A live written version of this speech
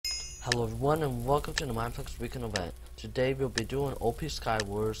Hello everyone and welcome to the Mineplex weekend event. Today we'll be doing OP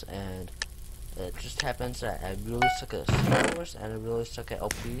Skywars, and it just happens that I really suck at Skywars and I really suck at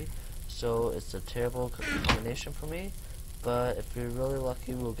OP, so it's a terrible combination for me. But if you're really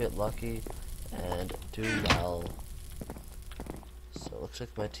lucky, we'll get lucky and do well. So it looks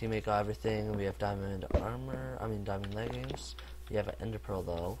like my teammate got everything. We have diamond armor, diamond leggings. We have an ender pearl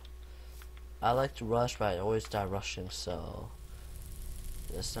though. I like to rush, but I always die rushing, so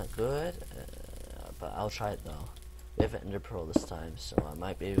it's not good, but I'll try it though. We have an ender pearl this time, so I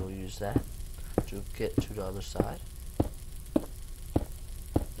might be able to use that to get to the other side.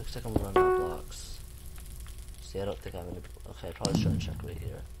 Looks like I'm running out of blocks. See, I don't think I'm gonna. Okay, I probably shouldn't check right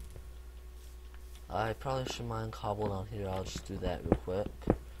here. I probably should mine cobble down here. I'll just do that real quick.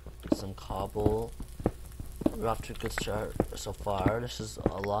 Get some cobble. We're off to a good start so far. This is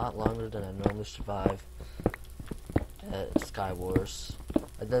a lot longer than I normally survive at Skywars.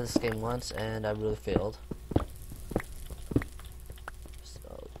 I did this game once and I really failed.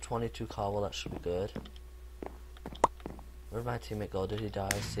 So 22 cobble, that should be good. Where'd my teammate go? Did he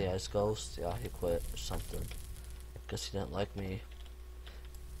die? See his ghost? Yeah, he quit or something. Guess he didn't like me.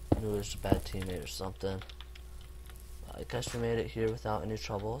 Knew he was a bad teammate or something. I guess we made it here without any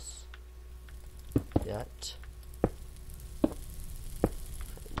troubles yet. We're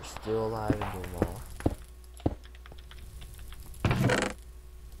still alive and doing well.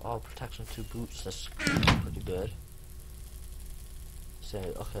 Oh, protection 2 boots, that's pretty good.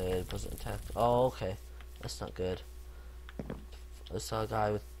 Say, okay, it wasn't attacked. Oh, okay, that's not good. I saw a guy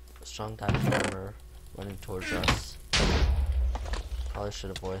with strong diamond armor running towards us. Probably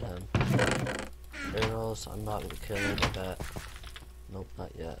should avoid him. Arrows, I'm not gonna kill him, I bet. Nope,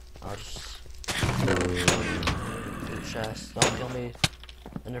 not yet. I'll just do chest. Don't kill me.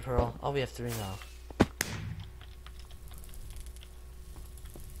 Ender pearl. Oh, we have 3 now.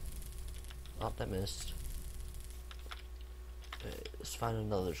 Oh, that missed. Okay, let's find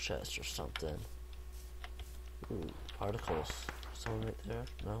another chest or something. Ooh, particles. Someone right there?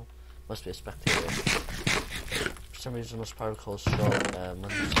 No? Must be a spectator. For some reason those particles show up when the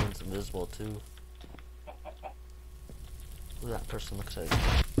screen's invisible too. Ooh, that person looks like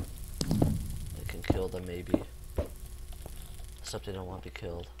I can kill them maybe. Except they don't want to be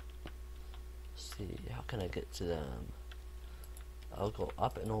killed. Let's see, how can I get to them? I'll go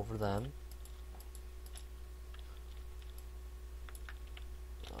up and over them.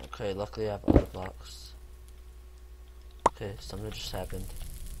 Okay, luckily I have other blocks. Okay, something just happened.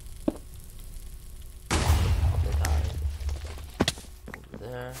 Oh, they died. Over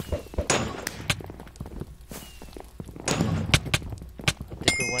there. I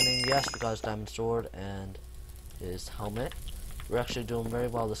think we're winning. Yes, we got his diamond sword and his helmet. We're actually doing very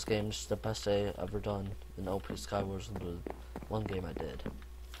well this game. This is the best I've ever done in OP Skywars in the one game I did.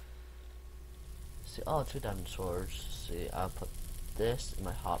 See, oh, 2 diamond swords. See, I'll put this in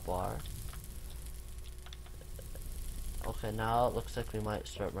my hotbar. Okay, now it looks like we might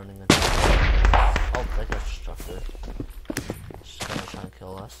start running into. Oh, that guy's destructor. Just gonna try and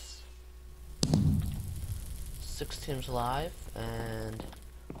kill us. 6 teams alive and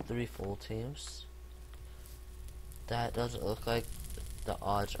 3 full teams. That doesn't look like the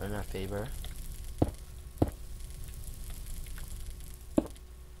odds are in our favor.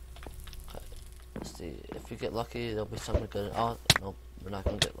 Okay, let's see. If we get lucky, there'll be something good. Oh, nope, we're not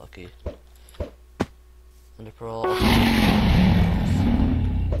gonna get lucky. Ender pearl.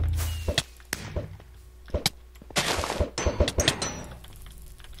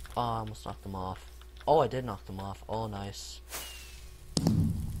 Oh, I almost knocked them off. Oh, I did knock them off. Oh, nice.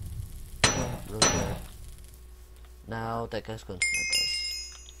 Oh, really good. Now that guy's going to snipe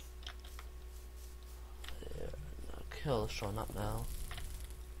us. There, no, kill showing up now.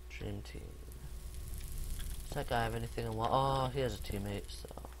 Dream team. Does that guy have anything in one? Oh, he has a teammate, so.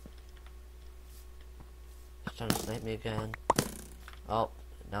 He's trying to snipe me again. Oh,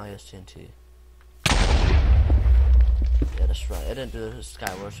 now he has TNT. Yeah, that's right. I didn't do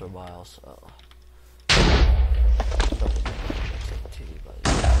Skywars for a while, so. TNT by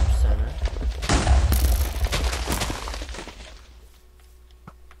the center.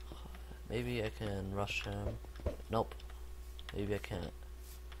 Maybe I can rush him. Nope. Maybe I can't.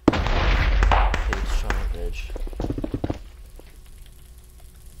 Okay, he's trying to bridge.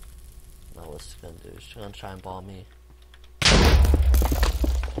 Now what's he gonna do? He's gonna try and ball me.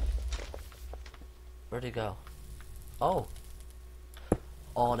 Where'd he go? Oh!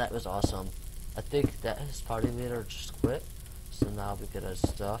 Oh, that was awesome. I think that his party leader just quit. So now we get our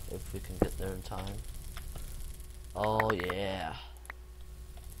stuff if we can get there in time. Oh yeah.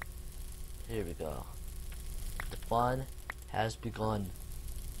 Here we go. The fun has begun.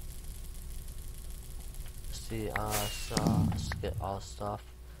 see, so let's get all stuff.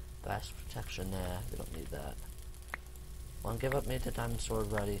 Fast protection, nah, we don't need that. One, give up me the diamond sword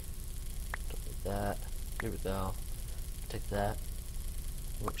ready. Don't need that. Here we go. Take that.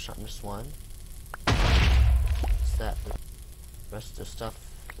 Whoop, sharpness 1. What's that? The rest of the stuff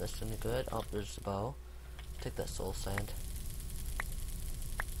that's any good. Oh, there's the bow. Take that soul sand.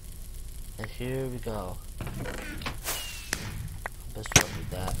 And here we go. Best don't need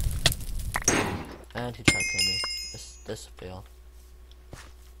that. And he tried to kill me. This failed.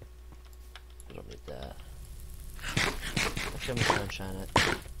 We don't need that. Actually, I'm just gonna enchant it.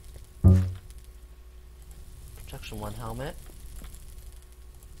 Protection 1 helmet.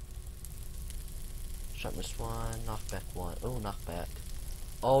 Sharpness 1, knockback 1. Oh, knockback.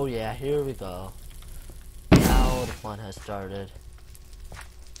 Oh yeah, here we go. Now the fun has started.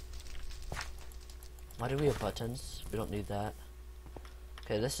 Why do we have buttons? We don't need that.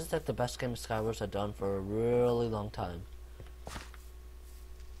 Okay, this is like the best game of Skywars I've done for a really long time.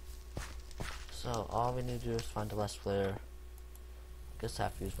 So all we need to do is find the last player. I guess I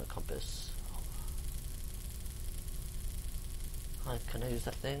have to use my compass. Can I use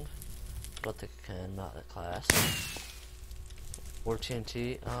that thing? I don't think I can, not that class. 4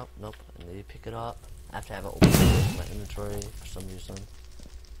 TNT, oh, nope, I need to pick it up. I have to have it open in my inventory for some reason.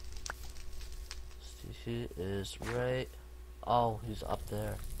 See, he is right. Oh, he's up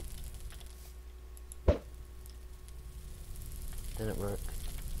there. Didn't work.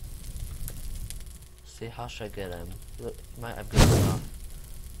 See, how should I get him? He might have good enough.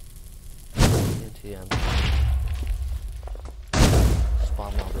 TNT him.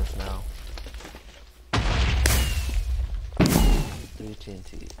 Spawn mobbers now. 3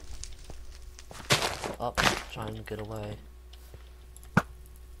 TNT. Up, trying to get away.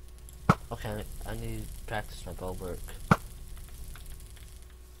 Okay, I need to practice my bow work.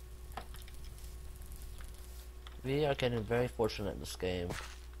 We are getting very fortunate in this game.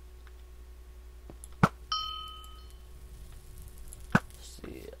 Let's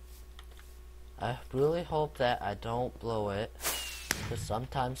see. I really hope that I don't blow it. Because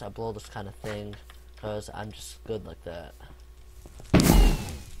sometimes I blow this kind of thing. Because I'm just good like that. Let's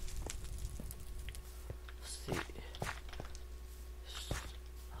see.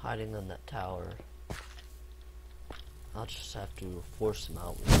 Hiding in that tower. I'll just have to force him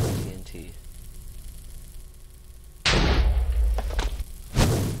out with TNT.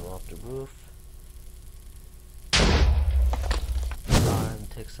 Go up the roof. And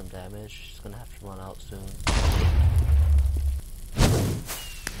take some damage. He's gonna have to run out soon.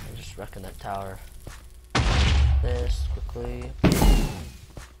 I'm just wrecking that tower. This quickly.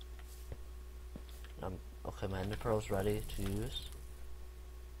 Okay, my ender pearl's ready to use.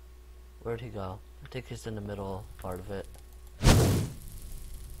 Where'd he go? I think he's in the middle part of it.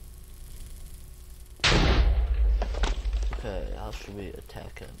 Okay, how should we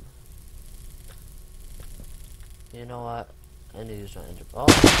attack him? You know what? I need to use my ender. Oh!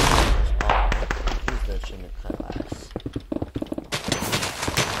 He's the achievement class.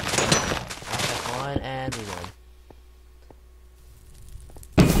 Attack 1 and we win.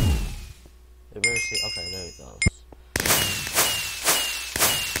 Okay, there he goes.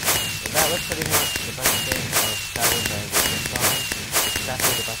 That was pretty much the best game of Skywars I ever worked on. It's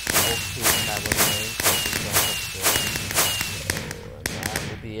exactly the best OP Skywars game, so that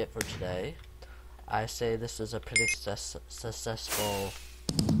will be it for today. I say this is a pretty successful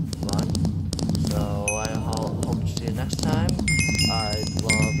run, so I hope to see you next time. I'd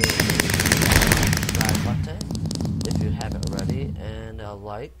love it if you subscribe button if you haven't already, and a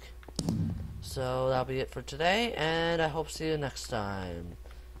like. So that'll be it for today, and I hope to see you next time.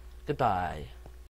 Goodbye.